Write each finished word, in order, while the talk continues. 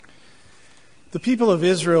The people of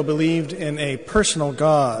Israel believed in a personal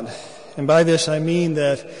God, and by this I mean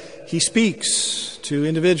that he speaks to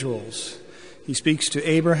individuals. He speaks to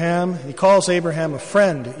Abraham. He calls Abraham a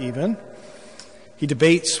friend even. He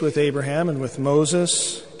debates with Abraham and with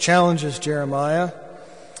Moses, challenges Jeremiah,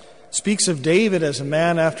 speaks of David as a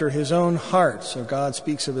man after his own heart. So God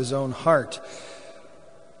speaks of his own heart.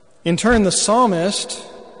 In turn, the psalmist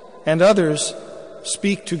and others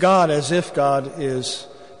speak to God as if God is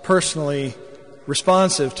personally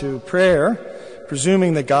responsive to prayer,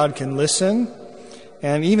 presuming that God can listen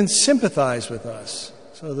and even sympathize with us.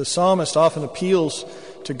 So the psalmist often appeals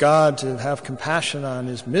to God to have compassion on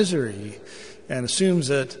his misery and assumes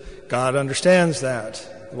that God understands that,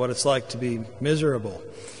 what it's like to be miserable.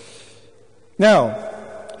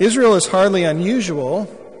 Now, Israel is hardly unusual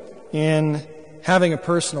in having a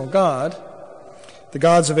personal God. The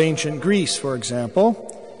gods of ancient Greece, for example,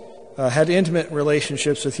 had intimate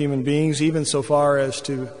relationships with human beings, even so far as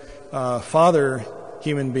to father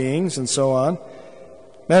human beings and so on.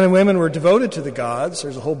 Men and women were devoted to the gods.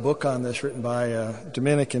 There's a whole book on this written by a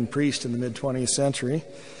Dominican priest in the mid-20th century.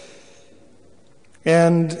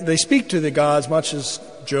 And they speak to the gods much as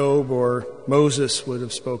Job or Moses would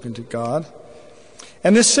have spoken to God.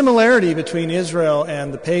 And this similarity between Israel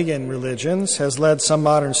and the pagan religions has led some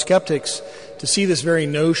modern skeptics to see this very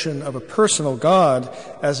notion of a personal God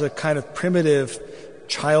as a kind of primitive,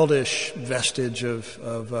 childish vestige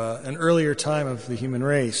of an earlier time of the human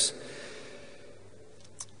race.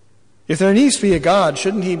 If there needs to be a God,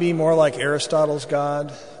 shouldn't he be more like Aristotle's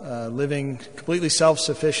God, living completely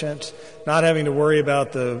self-sufficient, not having to worry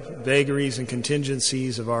about the vagaries and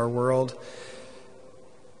contingencies of our world?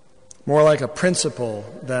 More like a principle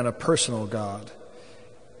than a personal God.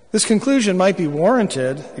 This conclusion might be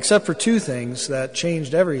warranted, except for two things that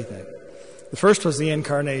changed everything. The first was the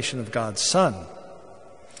incarnation of God's Son.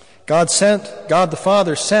 God the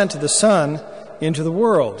Father sent the Son into the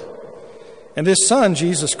world. And this Son,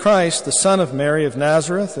 Jesus Christ, the Son of Mary of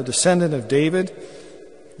Nazareth, a descendant of David,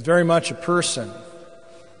 is very much a person.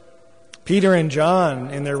 Peter and John,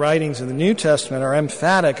 in their writings in the New Testament, are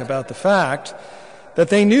emphatic about the fact that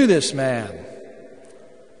they knew this man.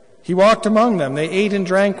 He walked among them. They ate and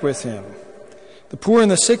drank with him. The poor and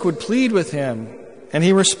the sick would plead with him, and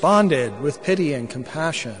he responded with pity and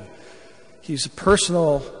compassion. He's a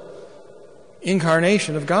personal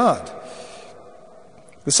incarnation of God.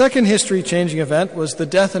 The second history-changing event was the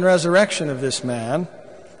death and resurrection of this man,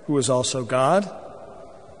 who was also God.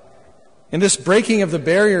 In this breaking of the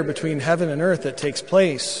barrier between heaven and earth that takes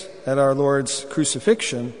place at our Lord's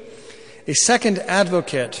crucifixion, a second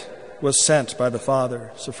advocate was sent by the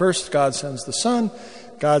Father. So first God sends the Son,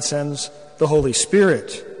 God sends the Holy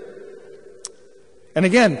Spirit. And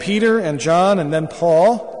again, Peter and John and then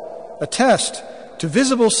Paul attest to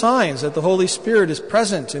visible signs that the Holy Spirit is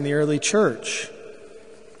present in the early church.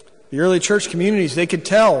 The early church communities, they could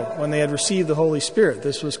tell when they had received the Holy Spirit.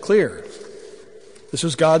 This was clear. This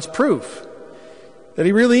was God's proof that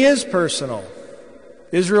he really is personal.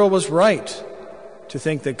 Israel was right to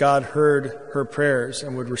think that God heard her prayers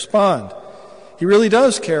and would respond. He really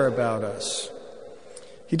does care about us.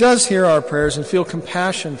 He does hear our prayers and feel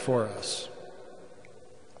compassion for us.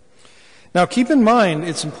 Now, keep in mind,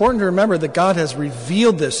 it's important to remember that God has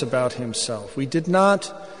revealed this about himself. We did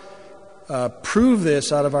not prove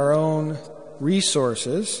this out of our own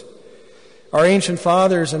resources. Our ancient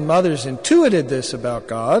fathers and mothers intuited this about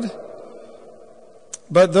God,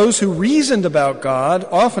 but those who reasoned about God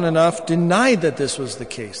often enough denied that this was the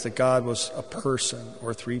case, that God was a person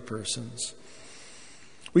or three persons.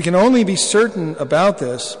 We can only be certain about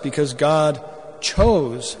this because God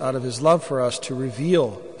chose, out of his love for us, to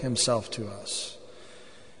reveal himself to us.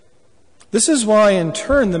 This is why, in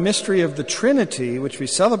turn, the mystery of the Trinity, which we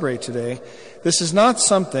celebrate today, this is not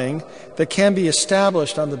something that can be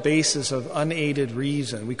established on the basis of unaided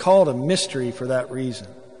reason. We call it a mystery for that reason,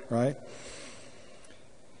 right?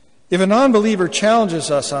 If a non-believer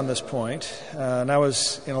challenges us on this point, and I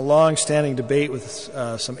was in a long-standing debate with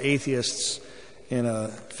some atheists in a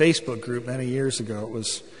Facebook group many years ago. It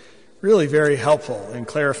was really very helpful in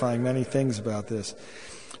clarifying many things about this.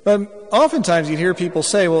 But oftentimes you'd hear people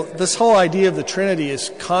say, well, this whole idea of the Trinity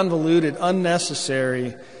is convoluted,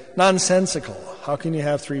 unnecessary, nonsensical. How can you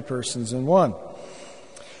have three persons in one?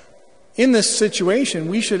 In this situation,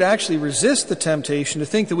 we should actually resist the temptation to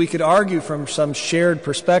think that we could argue from some shared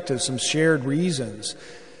perspective, some shared reasons.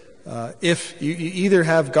 If you either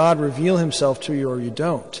have God reveal himself to you or you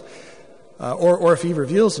don't. Or if he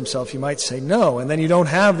reveals himself, you might say no, and then you don't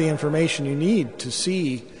have the information you need to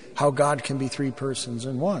see how God can be three persons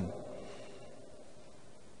in one.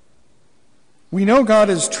 We know God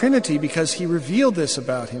is Trinity because he revealed this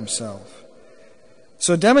about himself.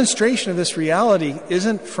 So a demonstration of this reality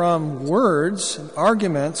isn't from words and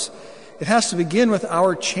arguments. It has to begin with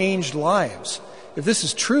our changed lives. If this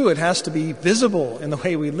is true, it has to be visible in the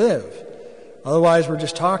way we live. Otherwise, we're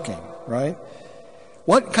just talking, right?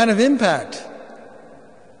 What kind of impact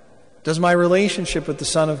does my relationship with the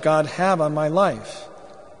Son of God have on my life,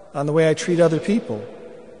 on the way I treat other people?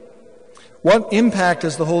 What impact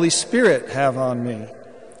does the Holy Spirit have on me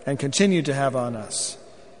and continue to have on us?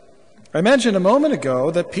 I mentioned a moment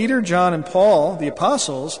ago that Peter, John, and Paul, the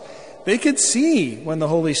apostles, they could see when the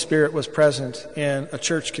Holy Spirit was present in a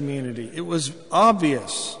church community. It was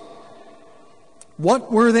obvious.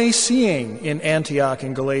 What were they seeing in Antioch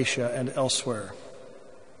and Galatia and elsewhere?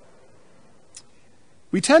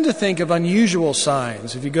 We tend to think of unusual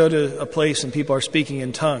signs. If you go to a place and people are speaking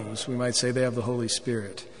in tongues, we might say they have the Holy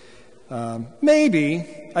Spirit. Maybe.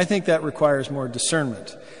 I think that requires more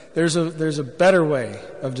discernment. There's a better way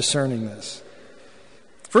of discerning this.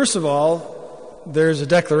 First of all, there's a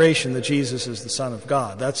declaration that Jesus is the Son of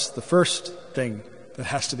God. That's the first thing that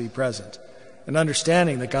has to be present. An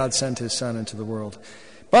understanding that God sent his Son into the world.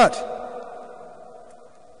 But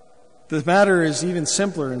the matter is even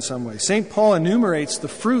simpler in some ways. St. Paul enumerates the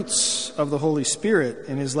fruits of the Holy Spirit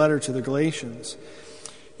in his letter to the Galatians.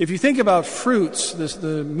 If you think about fruits,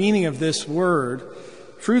 the meaning of this word,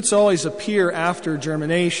 fruits always appear after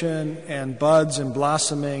germination and buds and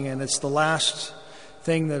blossoming, and it's the last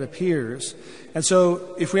thing that appears. And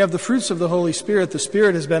so if we have the fruits of the Holy Spirit, the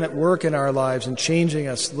Spirit has been at work in our lives and changing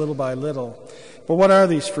us little by little. But what are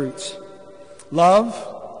these fruits? Love,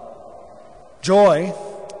 joy,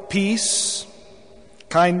 peace,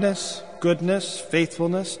 kindness, goodness,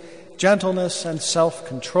 faithfulness, gentleness, and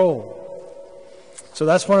self-control. So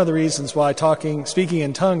that's one of the reasons why speaking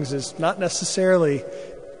in tongues is not necessarily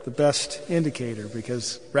the best indicator,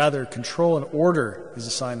 because rather control and order is a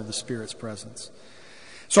sign of the Spirit's presence.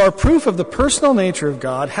 So our proof of the personal nature of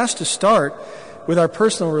God has to start with our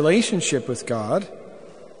personal relationship with God.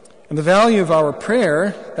 And the value of our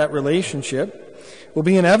prayer, that relationship, will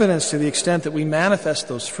be in evidence to the extent that we manifest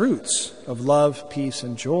those fruits of love, peace,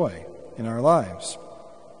 and joy in our lives.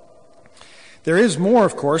 There is more,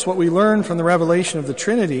 of course. What we learn from the revelation of the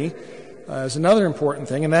Trinity is another important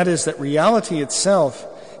thing, and that is that reality itself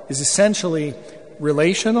is essentially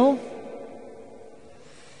relational.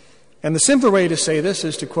 And the simpler way to say this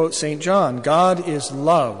is to quote St. John, God is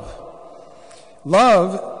love.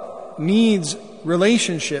 Love needs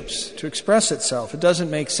relationships to express itself. It doesn't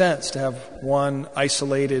make sense to have one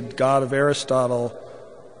isolated God of Aristotle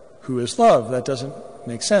who is love. That doesn't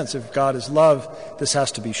make sense. If God is love, this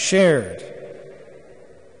has to be shared.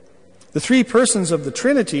 The three persons of the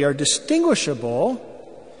Trinity are distinguishable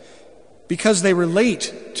because they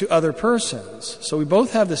relate to other persons. So we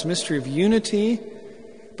both have this mystery of unity,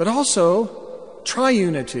 but also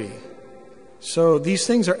triunity. So these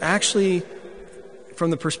things are actually,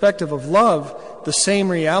 from the perspective of love, the same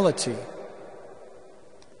reality.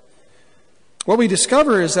 What we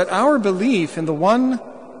discover is that our belief in the one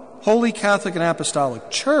Holy Catholic and Apostolic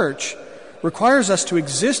Church requires us to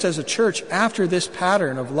exist as a church after this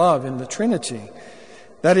pattern of love in the Trinity.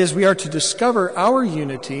 That is, we are to discover our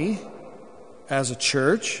unity as a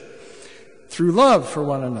church through love for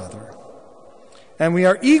one another. And we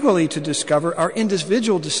are equally to discover our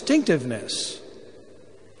individual distinctiveness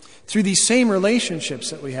through these same relationships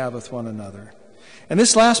that we have with one another. And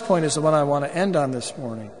this last point is the one I want to end on this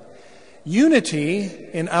morning. Unity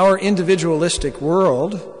in our individualistic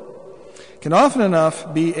world can often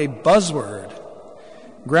enough be a buzzword,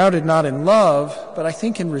 grounded not in love, but I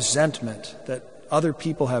think in resentment that other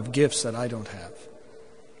people have gifts that I don't have.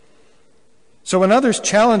 So when others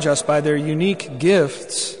challenge us by their unique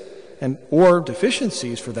gifts, or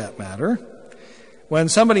deficiencies for that matter, when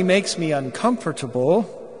somebody makes me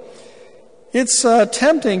uncomfortable, it's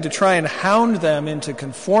tempting to try and hound them into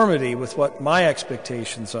conformity with what my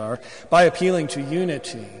expectations are by appealing to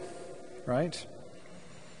unity, right?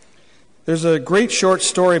 There's a great short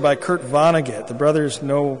story by Kurt Vonnegut. The brothers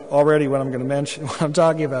know already what I'm going to mention, what I'm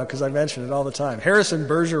talking about, because I mention it all the time. Harrison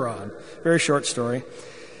Bergeron, very short story.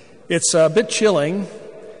 It's a bit chilling.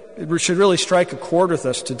 It should really strike a chord with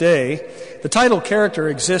us today. The title character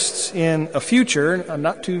exists in a future, a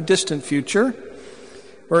not too distant future,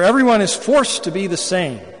 where everyone is forced to be the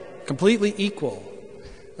same, completely equal.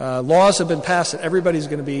 Laws have been passed that everybody's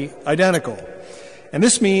going to be identical. And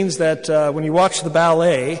this means that when you watch the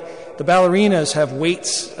ballet, the ballerinas have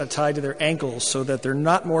weights tied to their ankles so that they're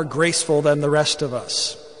not more graceful than the rest of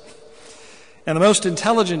us. And the most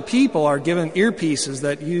intelligent people are given earpieces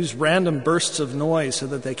that use random bursts of noise so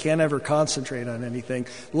that they can't ever concentrate on anything,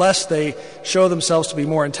 lest they show themselves to be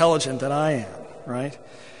more intelligent than I am, right?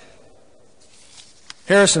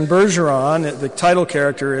 Harrison Bergeron, the title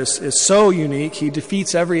character, is so unique, he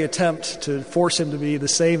defeats every attempt to force him to be the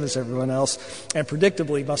same as everyone else, and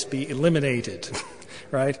predictably must be eliminated,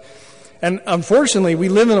 right? And unfortunately, we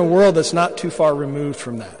live in a world that's not too far removed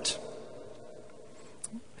from that.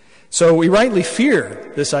 So we rightly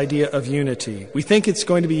fear this idea of unity. We think it's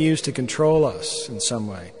going to be used to control us in some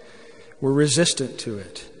way. We're resistant to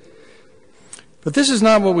it. But this is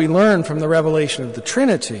not what we learn from the revelation of the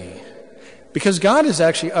Trinity, because God is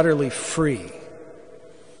actually utterly free.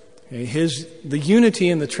 The unity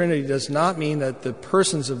in the Trinity does not mean that the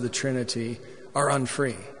persons of the Trinity are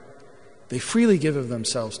unfree. They freely give of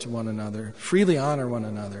themselves to one another, freely honor one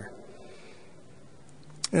another.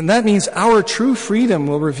 And that means our true freedom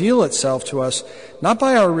will reveal itself to us not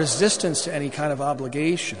by our resistance to any kind of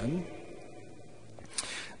obligation,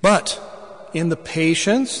 but in the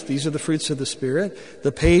patience, these are the fruits of the Spirit,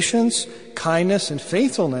 the patience, kindness, and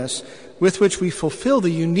faithfulness with which we fulfill the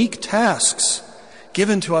unique tasks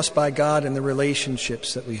given to us by God in the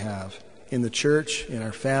relationships that we have in the church, in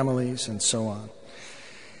our families, and so on.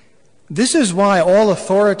 This is why all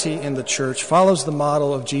authority in the church follows the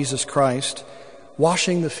model of Jesus Christ,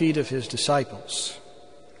 washing the feet of his disciples.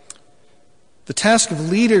 The task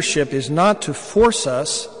of leadership is not to force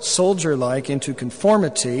us, soldier-like, into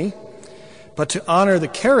conformity, but to honor the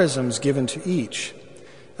charisms given to each.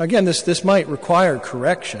 Again, this might require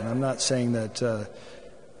correction. I'm not saying that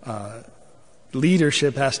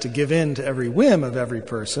leadership has to give in to every whim of every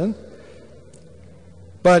person,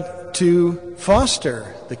 but to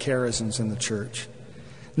foster the charisms in the church.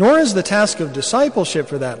 Nor is the task of discipleship,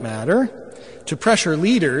 for that matter, to pressure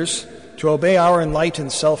leaders to obey our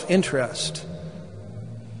enlightened self-interest.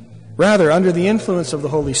 Rather, under the influence of the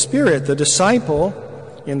Holy Spirit, the disciple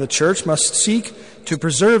in the church must seek to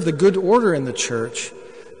preserve the good order in the church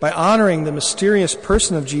by honoring the mysterious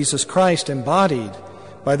person of Jesus Christ embodied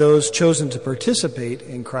by those chosen to participate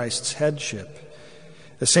in Christ's headship.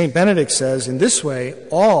 As St. Benedict says, in this way,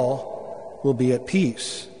 all will be at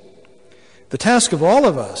peace. The task of all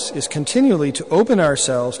of us is continually to open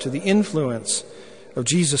ourselves to the influence of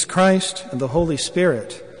Jesus Christ and the Holy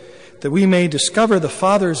Spirit, that we may discover the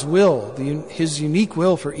Father's will, his unique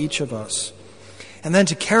will for each of us, and then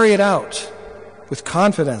to carry it out with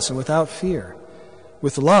confidence and without fear,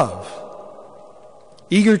 with love,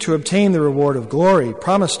 eager to obtain the reward of glory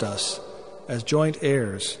promised us as joint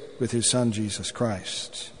heirs with his Son, Jesus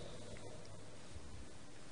Christ.